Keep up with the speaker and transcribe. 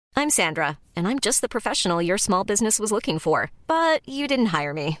I'm Sandra, and I'm just the professional your small business was looking for. But you didn't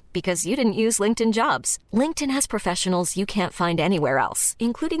hire me because you didn't use LinkedIn Jobs. LinkedIn has professionals you can't find anywhere else,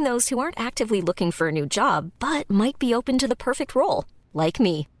 including those who aren't actively looking for a new job, but might be open to the perfect role, like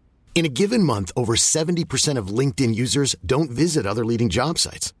me. In a given month, over 70% of LinkedIn users don't visit other leading job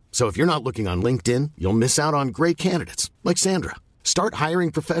sites. So if you're not looking on LinkedIn, you'll miss out on great candidates like Sandra. Start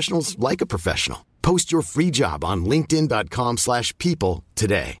hiring professionals like a professional. Post your free job on linkedin.com/people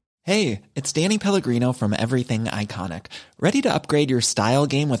today. Hey, it's Danny Pellegrino from Everything Iconic. Ready to upgrade your style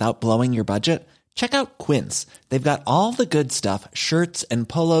game without blowing your budget? Check out Quince. They've got all the good stuff, shirts and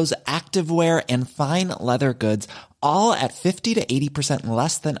polos, activewear, and fine leather goods, all at 50 to 80%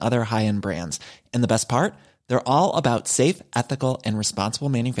 less than other high-end brands. And the best part? They're all about safe, ethical, and responsible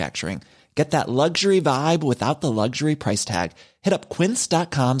manufacturing. Get that luxury vibe without the luxury price tag. Hit up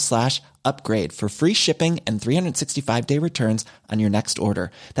quince.com/upgrade for free shipping and 365-day returns on your next order.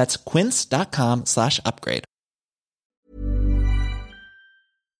 That's quince.com/upgrade.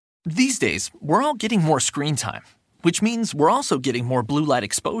 These days, we're all getting more screen time, which means we're also getting more blue light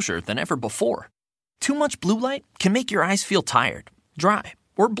exposure than ever before. Too much blue light can make your eyes feel tired, dry,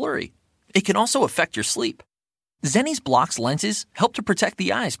 or blurry. It can also affect your sleep. Zenni's Blocks lenses help to protect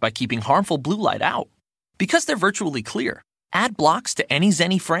the eyes by keeping harmful blue light out. Because they're virtually clear, add Blocks to any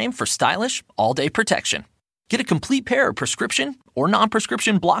Zenni frame for stylish, all-day protection. Get a complete pair of prescription or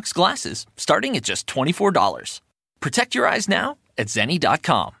non-prescription Blocks glasses starting at just $24. Protect your eyes now at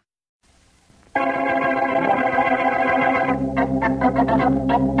Zenni.com.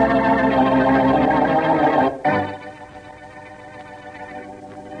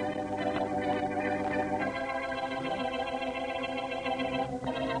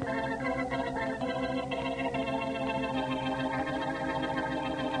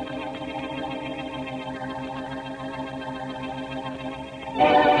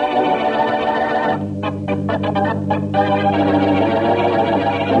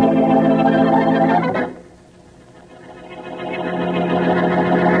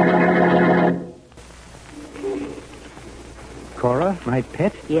 Cora, my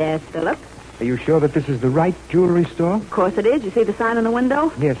pet? Yes, Philip? Are you sure that this is the right jewelry store? Of course it is. You see the sign on the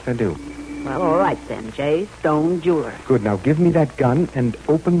window? Yes, I do. Well, all right then. J. Stone Jeweler. Good. Now give me that gun and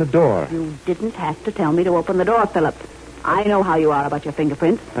open the door. You didn't have to tell me to open the door, Philip. I know how you are about your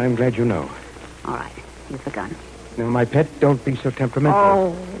fingerprints. I'm glad you know. All right. Here's the gun. Now, my pet, don't be so temperamental.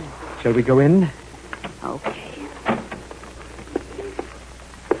 Oh. Shall we go in? Okay.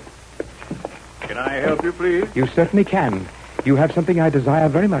 Can I help you, please? You certainly can. You have something I desire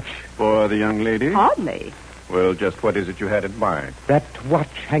very much. For the young lady? Hardly. Well, just what is it you had in mind? That watch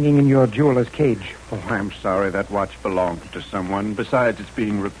hanging in your jeweler's cage. Oh, I'm sorry. That watch belongs to someone. Besides, it's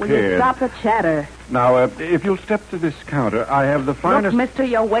being repaired. Will you stop the chatter? Now, if you'll step to this counter, I have the finest... Look, mister,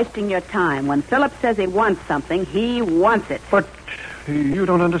 you're wasting your time. When Philip says he wants something, he wants it. But you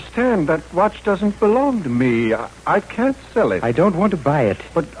don't understand. That watch doesn't belong to me. I can't sell it. I don't want to buy it.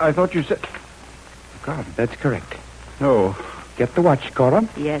 But I thought you said... God, that's correct. No. Get the watch, Cora.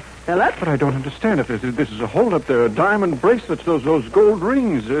 Yes, Philip? But I don't understand. If this is a holdup, there are diamond bracelets, those gold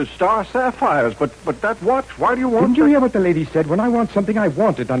rings, star sapphires. But that watch, why do you want... Didn't you hear what the lady said? When I want something, I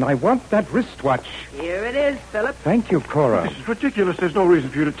want it, and I want that wristwatch. Here it is, Philip. Thank you, Cora. This is ridiculous. There's no reason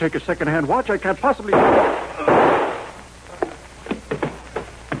for you to take a second-hand watch. I can't possibly...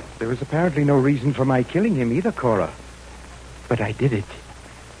 There was apparently no reason for my killing him either, Cora. But I did it.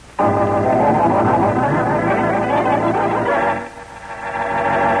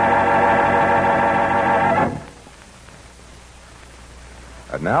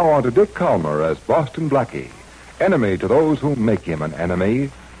 And now on to Dick Calmer as Boston Blackie. Enemy to those who make him an enemy.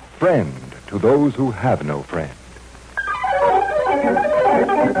 Friend to those who have no friend.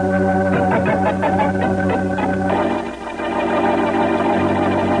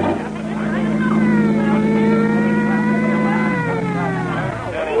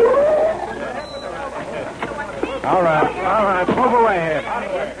 All right, move away here.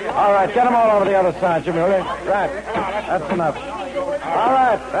 All right, get them all over the other side, Jimmy, will you? Right, that's enough. All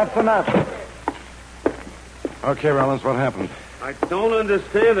right, that's enough. Okay, Rollins, what happened? I don't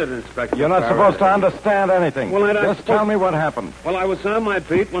understand it, Inspector. You're not supposed to understand anything. Well, Just tell me what happened. Well, I was on my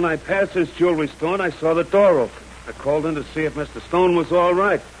beat when I passed this jewelry store and I saw the door open. I called in to see if Mr. Stone was all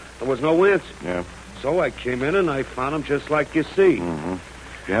right. There was no answer. Yeah. So I came in and I found him just like you see. Mm-hmm.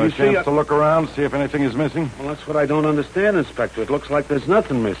 You have a chance to look around, see if anything is missing? Well, that's what I don't understand, Inspector. It looks like there's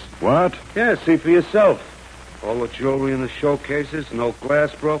nothing missing. What? Yeah, see for yourself. All the jewelry in the showcases, no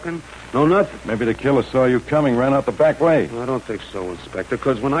glass broken, no nothing. Maybe the killer saw you coming, ran out the back way. I don't think so, Inspector,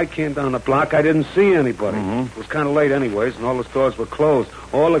 because when I came down the block, I didn't see anybody. It was kind of late anyways, and all the stores were closed,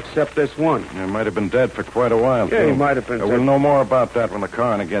 all except this one. He might have been dead for quite a while, Yeah, too. he might have been dead. We'll know more about that when the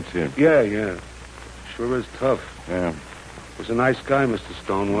coroner gets here. Yeah. Sure is tough. Yeah. Was a nice guy, Mr.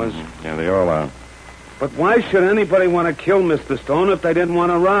 Stone was. Yeah, they all are. But why should anybody want to kill Mr. Stone if they didn't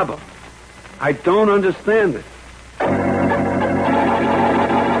want to rob him? I don't understand it.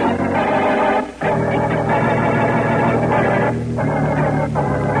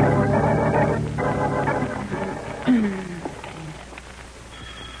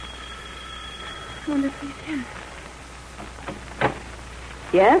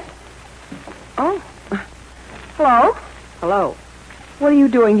 Yes? Oh. Hello? Hello. What are you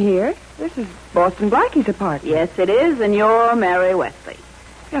doing here? This is Boston Blackie's apartment. Yes, it is, and you're Mary Wesley.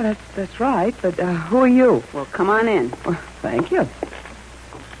 Yeah, that's right. But who are you? Well, come on in. Thank you.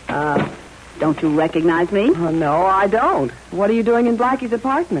 Don't you recognize me? Oh, no, I don't. What are you doing in Blackie's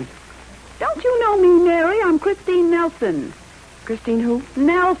apartment? Don't you know me, Mary? I'm Christine Nelson. Christine who?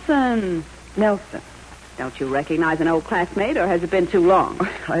 Nelson. Nelson. Don't you recognize an old classmate, or has it been too long?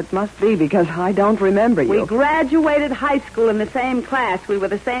 It must be, because I don't remember you. We graduated high school in the same class. We were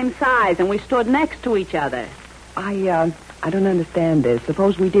the same size, and we stood next to each other. I don't understand this.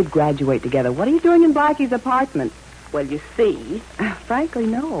 Suppose we did graduate together. What are you doing in Blackie's apartment? Well, you see... Frankly,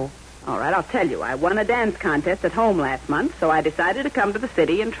 no. All right, I'll tell you. I won a dance contest at home last month, so I decided to come to the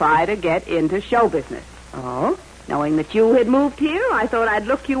city and try to get into show business. Oh? Knowing that you had moved here, I thought I'd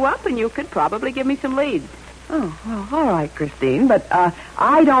look you up and you could probably give me some leads. Oh, well, all right, Christine, but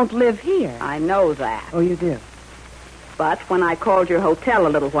I don't live here. I know that. Oh, you do? But when I called your hotel a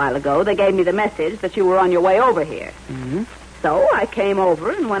little while ago, they gave me the message that you were on your way over here. Mm-hmm. So I came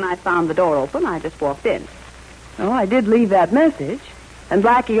over, and when I found the door open, I just walked in. Oh, I did leave that message. And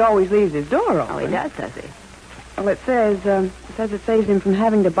Blackie always leaves his door open. Oh, he does he? Well, it says it saves him from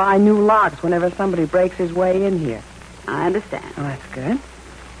having to buy new locks whenever somebody breaks his way in here. I understand. Oh, that's good.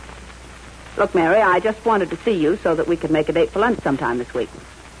 Look, Mary, I just wanted to see you so that we could make a date for lunch sometime this week.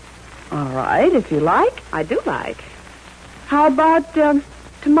 All right, if you like. I do like. How about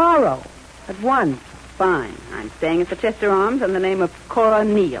tomorrow at 1? Fine. I'm staying at the Chester Arms on the name of Cora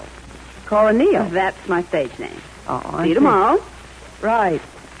Neal. Cora Neal? That's my stage name. Oh, see you tomorrow. Right.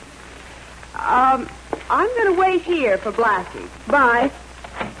 I'm going to wait here for Blackie. Bye.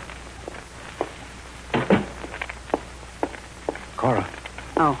 Cora,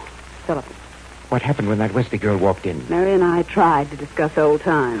 Oh, Philip. what happened when that Wesley girl walked in? Mary and I tried to discuss old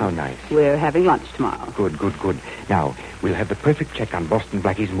times. How nice. We're having lunch tomorrow. Good. Now, we'll have the perfect check on Boston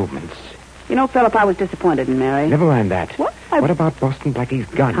Blackie's movements. You know, Philip, I was disappointed in Mary. Never mind that. What? What about Boston Blackie's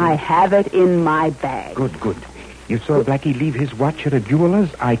gun? I have it in my bag. Good. You saw Blackie leave his watch at a jeweler's.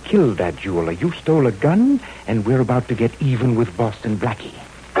 I killed that jeweler. You stole a gun, and we're about to get even with Boston Blackie.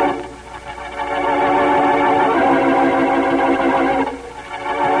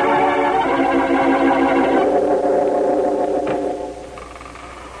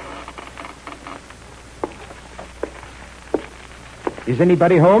 Is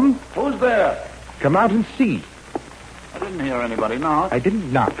anybody home? Who's there? Come out and see. I didn't hear anybody knock. I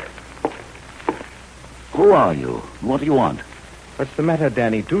didn't knock. Who are you? What do you want? What's the matter,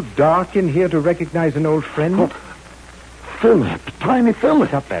 Danny? Too dark in here to recognize an old friend? Oh, Philip. Tiny Philip.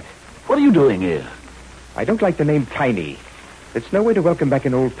 Stop that. What are you doing here? I don't like the name Tiny. It's no way to welcome back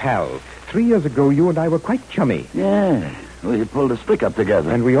an old pal. 3 years ago, you and I were quite chummy. Yeah. We pulled a stick up together.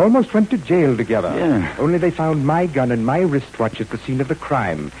 And we almost went to jail together. Yeah. Only they found my gun and my wristwatch at the scene of the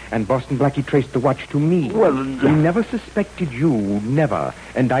crime. And Boston Blackie traced the watch to me. Well, He never suspected you. Never.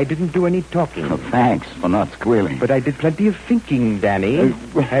 And I didn't do any talking. Oh, thanks for not squealing. But I did plenty of thinking, Danny.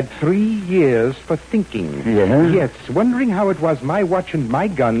 Had 3 years for thinking. Yeah? Yes, wondering how it was my watch and my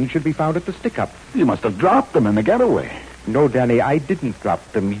gun should be found at the stick-up. You must have dropped them in the getaway. No, Danny, I didn't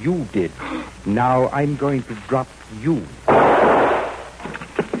drop them. You did. Now I'm going to drop you.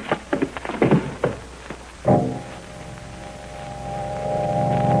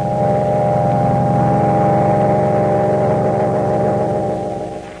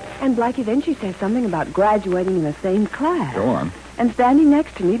 And Blackie, then she says something about graduating in the same class. Go on. And standing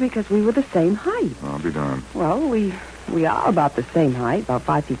next to me because we were the same height. I'll be darned. Well, we are about the same height, about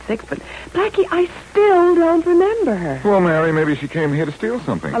 5'6", but Blackie, I still don't remember her. Well, Mary, maybe she came here to steal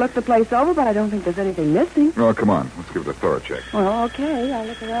something. I looked the place over, but I don't think there's anything missing. Oh, come on. Let's give it a thorough check. Well, okay, I'll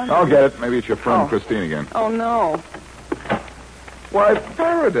look around. I'll get it. Maybe it's your friend Oh. Christine again. Oh, no. Why,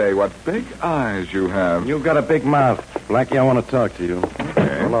 Faraday, what big eyes you have. You've got a big mouth. Blackie, I want to talk to you.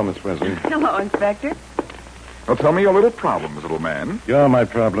 Okay. Hello, Miss Wesley. Hello, Inspector. Well, tell me your little problems, little man. You're my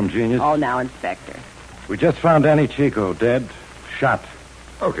problem, genius. Oh, now, Inspector. We just found Danny Chico dead, shot.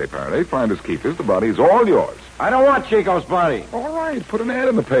 Okay, Faraday, finders keepers. The body's all yours. I don't want Chico's body. All right, put an ad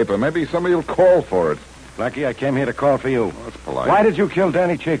in the paper. Maybe somebody will call for it. Blackie, I came here to call for you. Well, that's polite. Why did you kill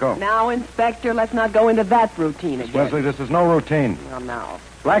Danny Chico? Now, Inspector, let's not go into that routine again. Wesley, this is no routine. Oh, no.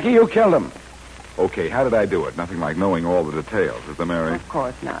 Blackie, you killed him. Okay, how did I do it? Nothing like knowing all the details, is there, Mary? Of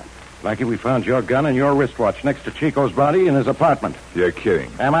course not. Blackie, we found your gun and your wristwatch next to Chico's body in his apartment. You're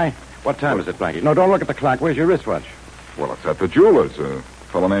kidding. Am I? What time is it, Blackie? No, don't look at the clock. Where's your wristwatch? Well, it's at the jeweler's. A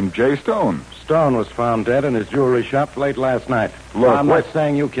fellow named Jay Stone. Stone was found dead in his jewelry shop late last night. Look, I'm not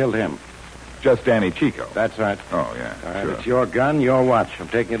saying you killed him. Just Danny Chico. That's right. Oh, yeah, All right, sure. it's your gun, your watch. I'm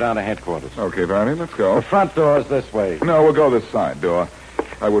taking you down to headquarters. Okay, Faraday, let's go. The front door's this way. No, we'll go this side door.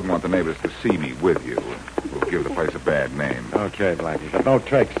 I wouldn't want the neighbors to see me with you. We'll give the place a bad name. Okay, Blackie, but no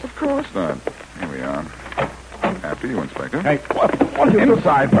tricks. Of course not. Here we are. After you, Inspector. Hey, what are you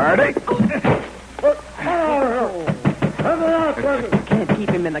Inside, Faraday. You can't keep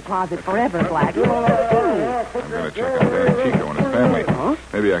him in the closet forever, Blackie. I'm going to check on Danny Chico and his family. Huh?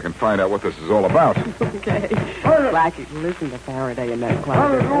 Maybe I can find out what this is all about. Okay. Blackie, listen to Faraday in that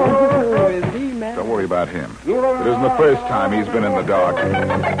closet. Oh, is he mad? Don't worry about him. It isn't the first time he's been in the dark.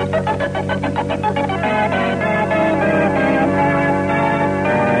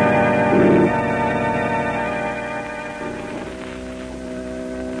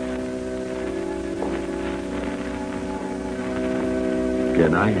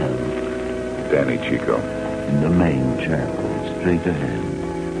 Can I help? Danny Chico. In the main chapel, straight ahead.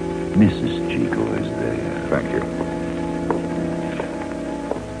 Mrs. Chico is there. Thank you.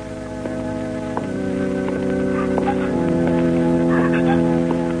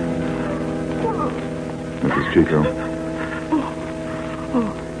 Mrs. Chico.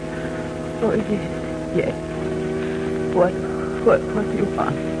 Oh, yes. What do you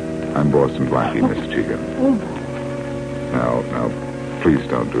want? I'm Boston Blackie, Mrs. Chico. Now, please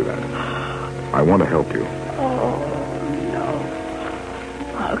don't do that. I want to help you. Oh, no.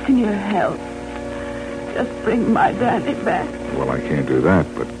 How can you help? Just bring my Danny back. Well, I can't do that,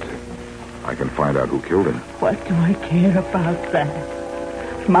 but I can find out who killed him. What do I care about that?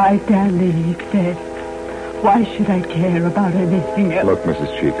 My Danny is dead. Why should I care about anything else? Look,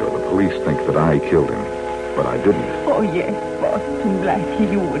 Mrs. Chico, the police think that I killed him, but I didn't. Oh, yes, Boston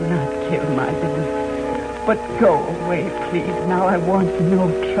Blackie, you would not kill my Danny. But go away, please. Now I want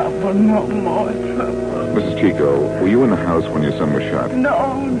no trouble, no more trouble. Mrs. Chico, were you in the house when your son was shot?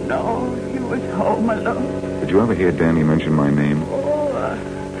 No, he was home alone. Did you ever hear Danny mention my name? Oh,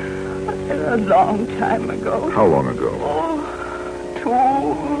 a long time ago. How long ago? Oh,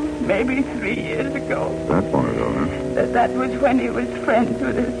 2, maybe 3 years ago. That long ago, huh? That was when he was friends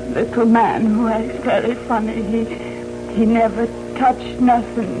with this little man who acts very funny. He never touched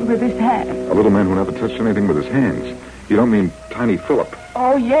nothing with his hands. A little man who never touched anything with his hands. You don't mean Tiny Philip?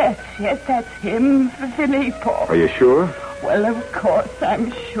 Oh, yes, that's him, Filippo. Are you sure? Well, of course,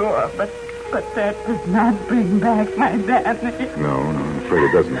 I'm sure, but that does not bring back my Danny. No, I'm afraid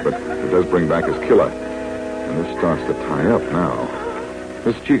it doesn't, but it does bring back his killer. And this starts to tie up now.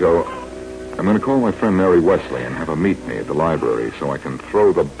 Miss Chico, I'm going to call my friend Mary Wesley and have her meet me at the library so I can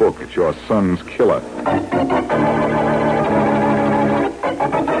throw the book at your son's killer.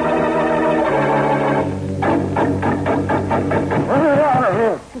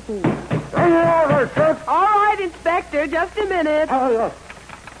 All right, Inspector, just a minute. I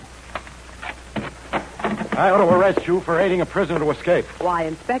ought to arrest you for aiding a prisoner to escape. Why,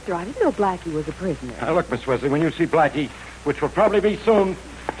 Inspector, I didn't know Blackie was a prisoner. Now, look, Miss Wesley, when you see Blackie, which will probably be soon,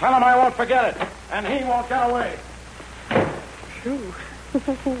 tell him I won't forget it, and he won't get away. True.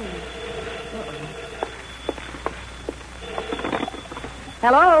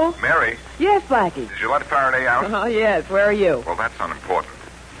 Hello? Mary, Yes, Blackie. did you let Faraday out? Oh, yes. Where are you? Well, that's unimportant.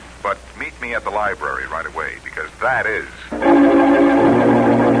 But meet me at the library right away, because that is...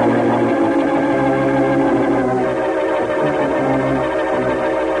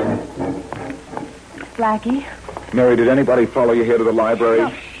 Blackie? Mary, did anybody follow you here to the library?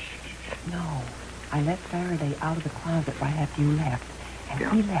 No. I let Faraday out of the closet right after you left.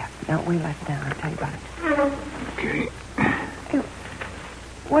 And he left. Now, wait, let's down. I'll tell you about it. Okay. Hey,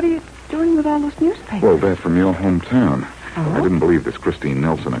 what are you doing with all those newspapers? Well, they're from your hometown. Oh? I didn't believe this Christine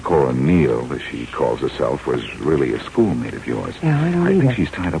Nelson, or Cora Neal, as she calls herself, was really a schoolmate of yours. Yeah, I don't I either. think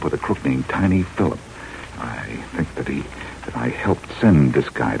she's tied up with a crook named Tiny Philip. I think that I helped send this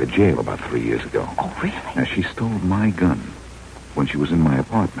guy to jail about 3 years ago. Oh, really? Now, she stole my gun when she was in my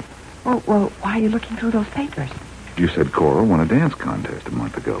apartment. Well, why are you looking through those papers? You said Cora won a dance contest a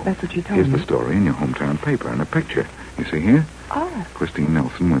month ago. That's what you told Here's me. the story in your hometown paper and a picture. You see here? Oh. Christine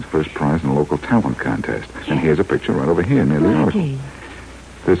Nelson wins first prize in a local talent contest. Yes. And here's a picture right over here near the article.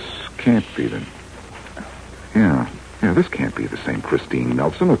 This can't be the... Yeah, this can't be the same Christine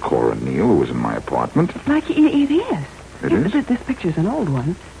Nelson or Cora Neal who was in my apartment. Blackie, it is. It is? This picture's an old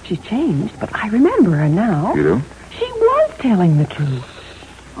one. She's changed, but I remember her now. You do? She was telling the truth.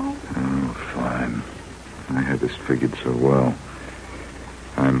 Oh, fine. I had this figured so well.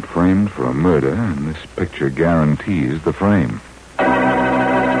 I'm framed for a murder, and this picture guarantees the frame.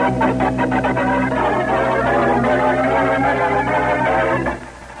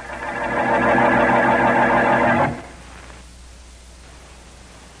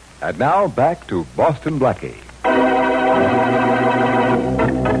 And now back to Boston Blackie.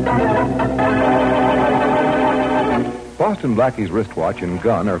 Boston Blackie's wristwatch and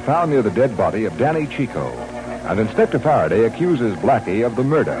gun are found near the dead body of Danny Chico, and Inspector Faraday accuses Blackie of the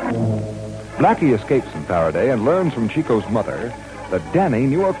murder. Blackie escapes from Faraday and learns from Chico's mother that Danny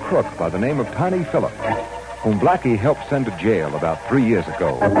knew a crook by the name of Tiny Phillip, whom Blackie helped send to jail about 3 years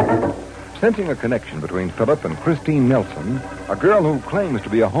ago. Sensing a connection between Phillip and Christine Nelson, a girl who claims to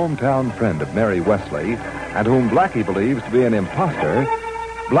be a hometown friend of Mary Wesley and whom Blackie believes to be an imposter,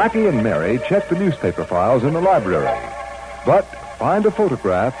 Blackie and Mary check the newspaper files in the library, but find a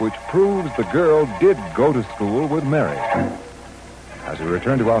photograph which proves the girl did go to school with Mary. As we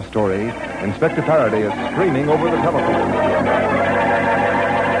return to our story, Inspector Faraday is screaming over the telephone.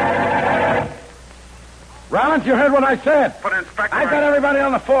 Rollins, you heard what I said. But, Inspector... I've got everybody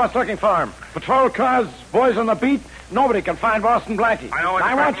on the force looking for him. Patrol cars, boys on the beat. Nobody can find Boston Blackie. I know it,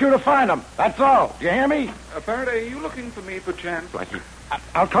 I want you to find him. That's all. Do you hear me? Faraday, are you looking for me, perchance? Blackie.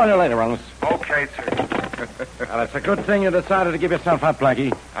 I'll call you later, Rollins. Okay, sir. Well, it's a good thing you decided to give yourself up,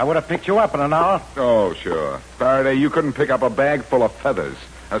 Blackie. I would have picked you up in an hour. Oh, sure. Faraday, you couldn't pick up a bag full of feathers.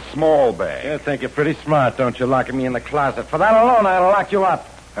 A small bag. You think you're pretty smart, don't you, locking me in the closet? For that alone, I'd have locked you up.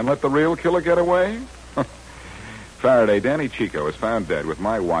 And let the real killer get away? Faraday, Danny Chico is found dead with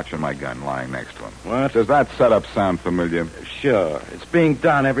my watch and my gun lying next to him. What? Does that setup sound familiar? Sure. It's being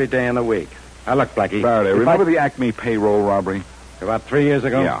done every day in the week. Now, look, Blackie. Faraday, remember the Acme payroll robbery? About 3 years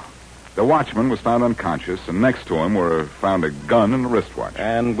ago? Yeah. The watchman was found unconscious, and next to him were found a gun and a wristwatch.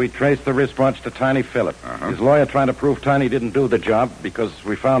 And we traced the wristwatch to Tiny Phillip. Uh-huh. His lawyer trying to prove Tiny didn't do the job because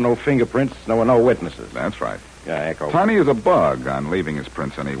we found no fingerprints, there were no witnesses. That's right. Yeah, Echo. Tiny is a bug on leaving his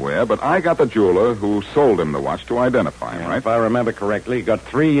prints anywhere, but I got the jeweler who sold him the watch to identify him, right? If I remember correctly, he got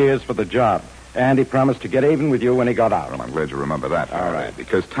 3 years for the job. And he promised to get even with you when he got out. Well, I'm glad you remember that, Faraday. All right.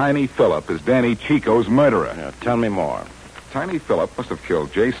 Because Tiny Phillip is Danny Chico's murderer. Yeah, tell me more. Tiny Phillip must have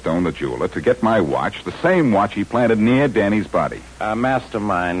killed Jay Stone, the jeweler, to get my watch, the same watch he planted near Danny's body.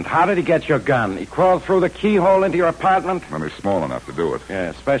 Mastermind. How did he get your gun? He crawled through the keyhole into your apartment? Well, he's small enough to do it. Yeah,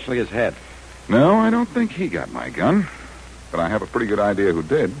 especially his head. No, I don't think he got my gun. But I have a pretty good idea who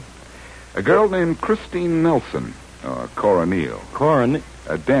did. A girl named Christine Nelson, or Cora Neal. Cora?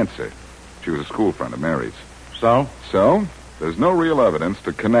 A dancer. She was a school friend of Mary's. So? So, there's no real evidence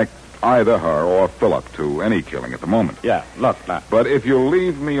to connect either her or Phillip to any killing at the moment. Yeah, look, now. But if you'll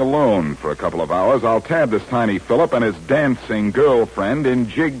leave me alone for a couple of hours, I'll tab this Tiny Phillip and his dancing girlfriend in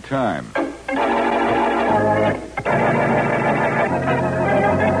jig time.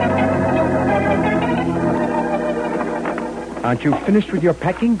 Aren't you finished with your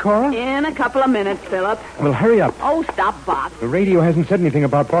packing, Cora? In a couple of minutes, Philip. Well, hurry up. Oh, stop, Bob. The radio hasn't said anything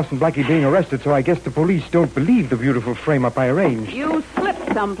about Boston Blackie being arrested, so I guess the police don't believe the beautiful frame-up I arranged. You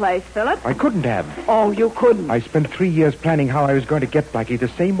slipped someplace, Philip. I couldn't have. Oh, you couldn't. I spent 3 years planning how I was going to get Blackie. The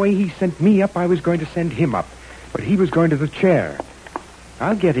same way he sent me up, I was going to send him up. But he was going to the chair.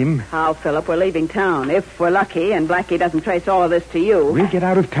 I'll get him. How, Philip? We're leaving town. If we're lucky and Blackie doesn't trace all of this to you. We'll get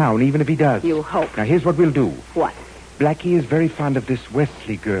out of town, even if he does. You hope. Now, here's what we'll do. What? Blackie is very fond of this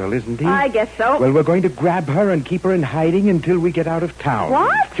Wesley girl, isn't he? I guess so. Well, we're going to grab her and keep her in hiding until we get out of town.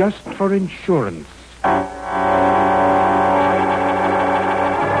 What? Just for insurance. Go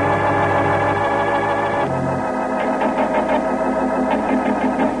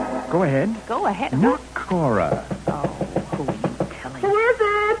ahead. Go ahead. Not Cora. Oh, who are you telling? Who is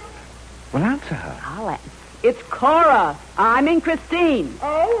it? Well, answer her. I'll let... It's Cora. I mean Christine.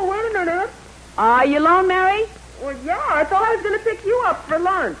 Oh, wait a minute. Are you alone, Mary? Well, yeah, I thought I was going to pick you up for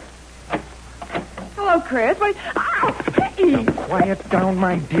lunch. Hello, Chris. Wait. Ow! Hey! Quiet down,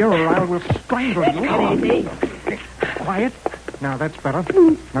 my dear, or I will strangle you. Easy. Quiet. Now, that's better.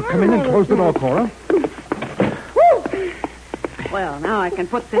 Now, come in and close the door, Cora. Woo! Well, now I can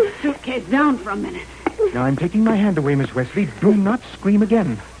put this suitcase down for a minute. Now, I'm taking my hand away, Miss Wesley. Do not scream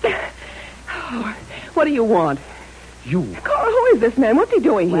again. Oh, what do you want? You. Cora, who is this man? What's he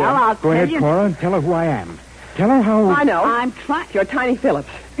doing here? Well, I'll Go tell ahead, you. Cora, and tell her who I am. Tell her how... I know. I'm trying. You're Tiny Phillips.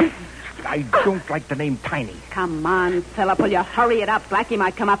 I don't like the name Tiny. Come on, Philip. Will you hurry it up? Blackie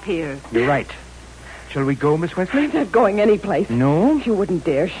might come up here. You're right. Shall we go, Miss Wesley? I'm not going anyplace. No? You wouldn't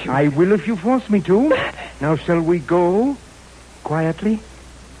dare shoot. I will if you force me to. Now, shall we go quietly?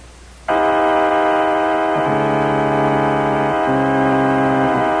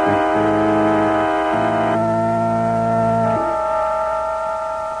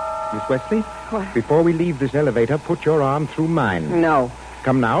 Miss Wesley? What? Before we leave this elevator, put your arm through mine. No.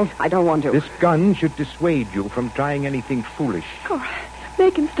 Come now. I don't want to. This gun should dissuade you from trying anything foolish. Cora,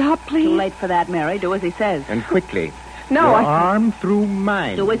 make him stop, please. Too late for that, Mary. Do as he says. And quickly. No, your I... arm through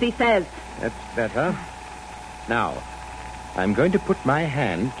mine. Do as he says. That's better. Now, I'm going to put my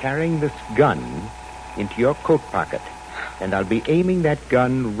hand carrying this gun into your coat pocket. And I'll be aiming that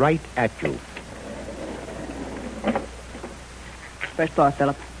gun right at you. First floor,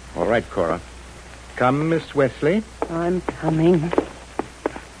 Philip. All right, Cora. Come, Miss Wesley. I'm coming.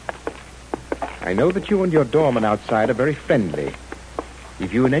 I know that you and your doorman outside are very friendly.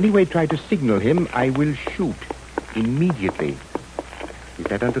 If you in any way try to signal him, I will shoot immediately. Is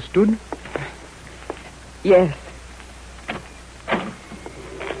that understood? Yes.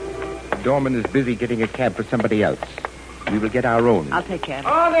 The doorman is busy getting a cab for somebody else. We will get our own. I'll take care.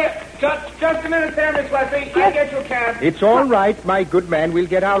 Oh, there. Just a minute there, Miss Wesley. I'll get you a cab. It's all right, my good man. We'll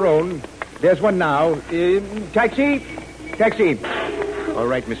get our own. There's one now. Taxi? Taxi. All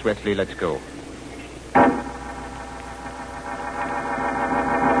right, Miss Wesley, let's go.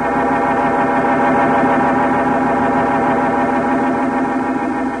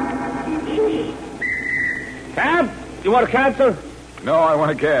 Cab? You want a cab, sir? No, I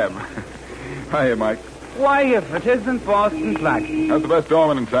want a cab. Hiya, Mike. Why, if it isn't Boston Blackie. That's the best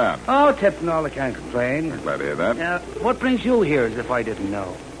doorman in town. Oh, tipped and all, I can't complain. Glad to hear that. Yeah, what brings you here as if I didn't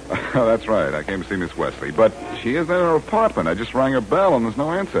know? Oh, that's right. I came to see Miss Wesley. But she is in her apartment. I just rang her bell and there's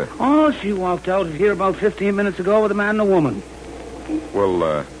no answer. Oh, she walked out of here about 15 minutes ago with a man and a woman.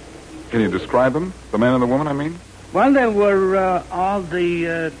 Well, can you describe them? The man and the woman, I mean? Well, they were all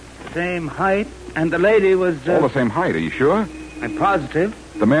the same height, and the lady was... All the same height, are you sure? I'm positive.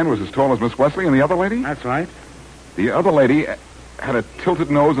 The man was as tall as Miss Wesley and the other lady? That's right. The other lady had a tilted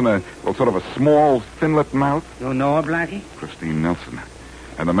nose and a sort of a small, thin-lipped mouth? You know her, Blackie? Christine Nelson.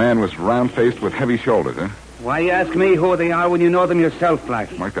 And the man was round-faced with heavy shoulders, huh? Why you ask me who they are when you know them yourself,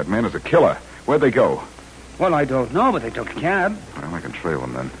 Blackie? Mike, that man is a killer. Where'd they go? Well, I don't know, but they took a cab. Well, I can trail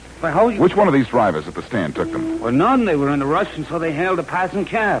them then. But how you... Which one of these drivers at the stand took them? Well, none. They were in a rush, and so they hailed a passing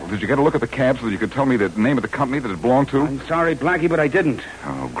cab. Did you get a look at the cab so that you could tell me the name of the company that it belonged to? I'm sorry, Blackie, but I didn't.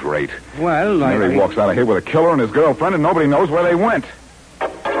 Oh, great. Well, Mary walks out of here with a killer and his girlfriend, and nobody knows where they went.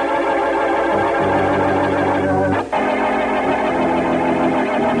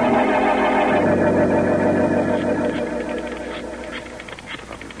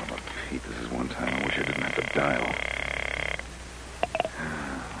 This is one time I wish I didn't have to dial.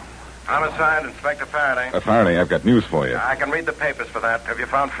 Homicide, Inspector Faraday. Faraday, I've got news for you. I can read the papers for that. Have you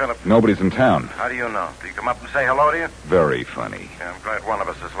found Philip? Nobody's in town. How do you know? Did he come up and say hello to you? Very funny. Yeah, I'm glad one of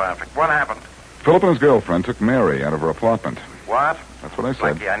us is laughing. What happened? Philip and his girlfriend took Mary out of her apartment. What? That's what I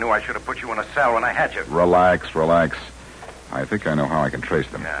said. Blackie, I knew I should have put you in a cell when I had you. Relax. I think I know how I can trace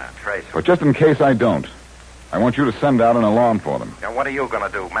them. Yeah, trace them. But just in case I don't, I want you to send out an alarm for them. Yeah, what are you going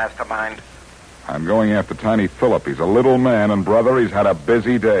to do, mastermind? I'm going after Tiny Phillip. He's a little man, and, brother, he's had a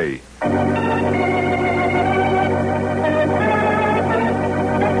busy day.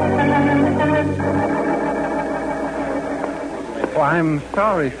 Oh, I'm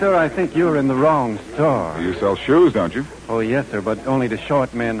sorry, sir. I think you're in the wrong store. You sell shoes, don't you? Oh, yes, sir, but only to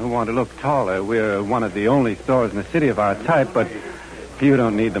short men who want to look taller. We're one of the only stores in the city of our type, but you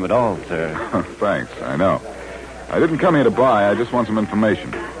don't need them at all, sir. Thanks, I know. I didn't come here to buy. I just want some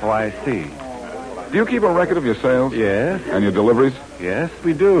information. Oh, I see. Do you keep a record of your sales? Yes. And your deliveries? Yes,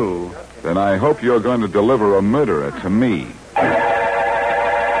 we do. Then I hope you're going to deliver a murderer to me.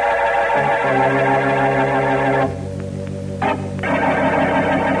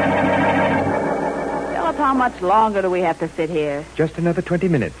 How much longer do we have to sit here? Just another 20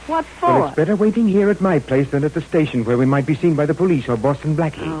 minutes. What for? Well, it's better waiting here at my place than at the station where we might be seen by the police or Boston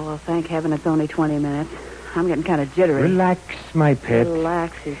Blackie. Oh, well, thank heaven it's only 20 minutes. I'm getting kind of jittery. Relax, my pet.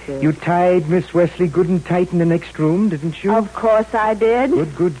 Relax, he says. You tied Miss Wesley good and tight in the next room, didn't you? Of course I did.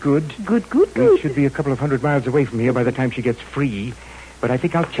 Good. We should be a couple of 100 miles away from here by the time she gets free. But I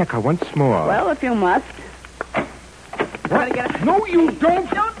think I'll check her once more. Well, if you must. What? No, you don't.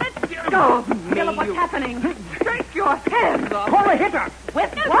 Don't let go of me. Philip, what's happening? Take your hands off. Cora, hit her.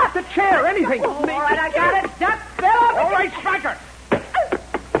 With what? The chair, anything. All right, I got it. Duck, Philip. All right, strike her.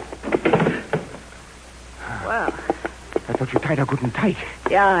 Well, I thought you tied her good and tight.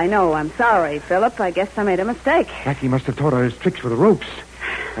 yeah, I know. I'm sorry, Philip. I guess I made a mistake. Blackie must have taught her his tricks with the ropes.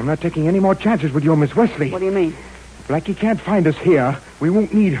 I'm not taking any more chances with you, Miss Wesley. What do you mean? Blackie can't find us here. We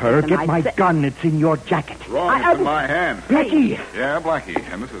won't need her. Listen, Get my gun. It's in your jacket. Wrong. It's in my hand. Blackie! Yeah, Blackie.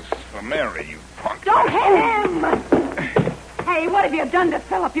 And this is for Mary, you punk. Don't hit him! Hey, what have you done to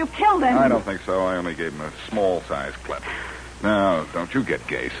Philip? You've killed him. I don't think so. I only gave him a small-sized clip. Now, don't you get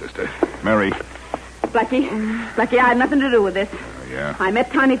gay, sister. Mary. Blackie, I had nothing to do with this. Yeah? I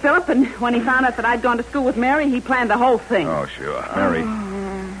met Tiny Philip, and when he found out that I'd gone to school with Mary, he planned the whole thing. Oh, sure. Mary.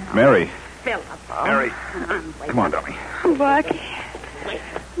 Mary. Philip. Mary. Come on, dummy. Blackie,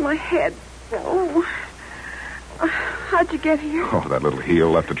 my head. Oh. How'd you get here? Oh, that little heel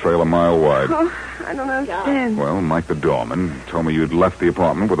left a trail a mile wide. Oh, I don't understand. Well, Mike the doorman told me you'd left the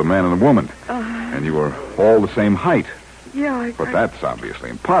apartment with a man and a woman. And you were all the same height. Yeah, But that's obviously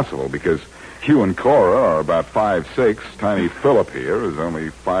impossible because you and Cora are about 5'6". Tiny Philip here is only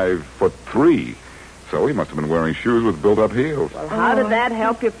 5'3". So he must have been wearing shoes with built-up heels. Well, how did that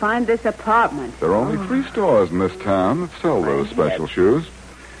help you find this apartment? There are only 3 stores in this town that sell those special shoes.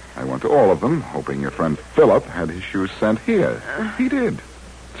 I went to all of them, hoping your friend Philip had his shoes sent here. He did.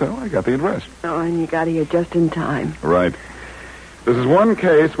 So I got the address. Oh, and you got here just in time. Right. This is one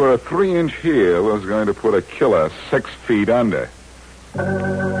case where a 3-inch heel is going to put a killer 6 feet under.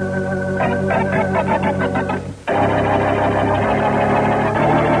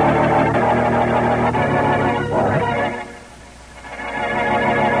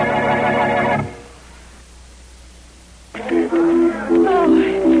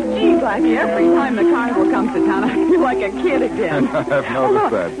 Blackie, every time the carnival comes to town, I feel like a kid again. I've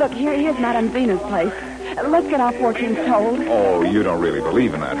noticed that. Look, here's Madame Zena's place. Let's get our fortunes told. Oh, you don't really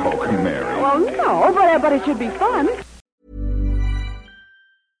believe in that hoax, Mary. Well, no, but it should be fun.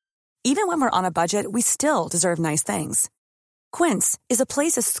 Even when we're on a budget, we still deserve nice things. Quince is a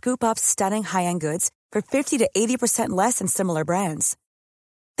place to scoop up stunning high-end goods for 50 to 80% less than similar brands.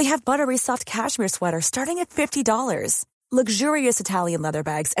 They have buttery soft cashmere sweaters starting at $50, luxurious Italian leather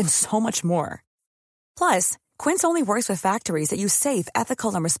bags, and so much more. Plus, Quince only works with factories that use safe,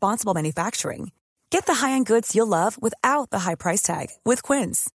 ethical, and responsible manufacturing. Get the high-end goods you'll love without the high price tag with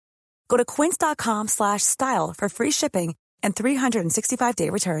Quince. Go to quince.com/style for free shipping and 365-day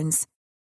returns.